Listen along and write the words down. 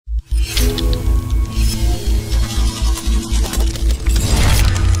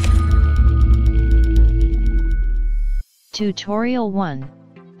Tutorial 1.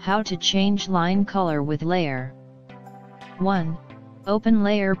 How to change line color with layer. 1. Open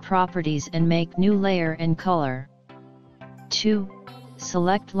layer properties and make new layer and color. 2.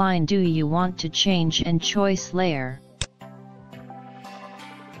 Select line do you want to change and choice layer.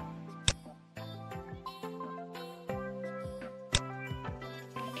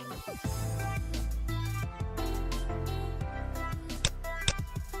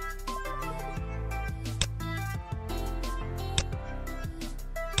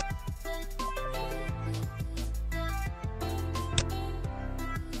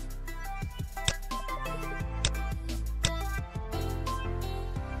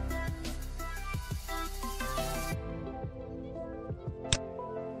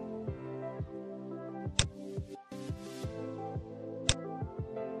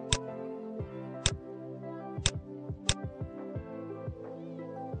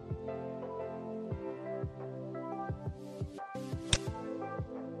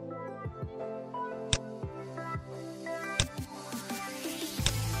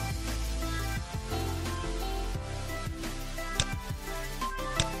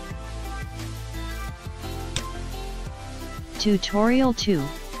 Tutorial 2.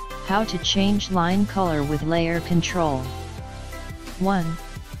 How to change line color with layer control. 1.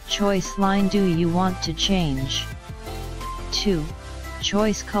 Choice line do you want to change. 2.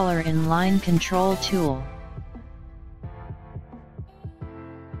 Choice color in line control tool.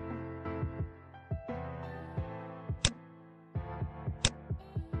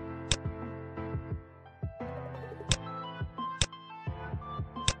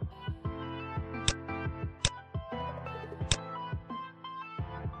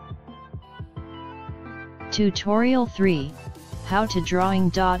 Tutorial 3. How to drawing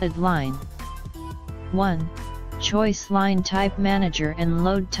dotted line. 1. Choice line type manager and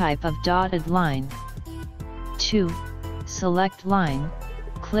load type of dotted line. 2. Select line,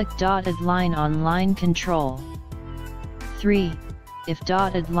 click dotted line on line control. 3. If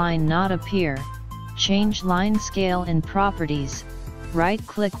dotted line not appear, change line scale in properties, right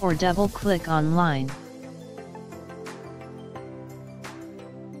click or double click on line.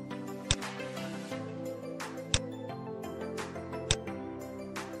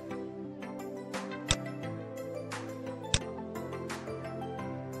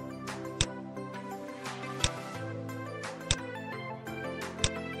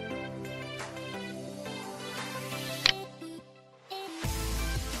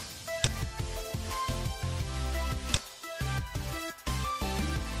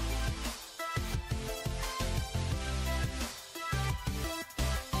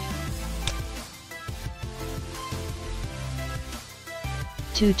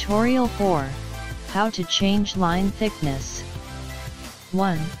 Tutorial 4. How to change line thickness.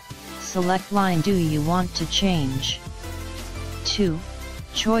 1. Select line do you want to change. 2.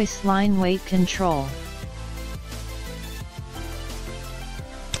 Choice line weight control.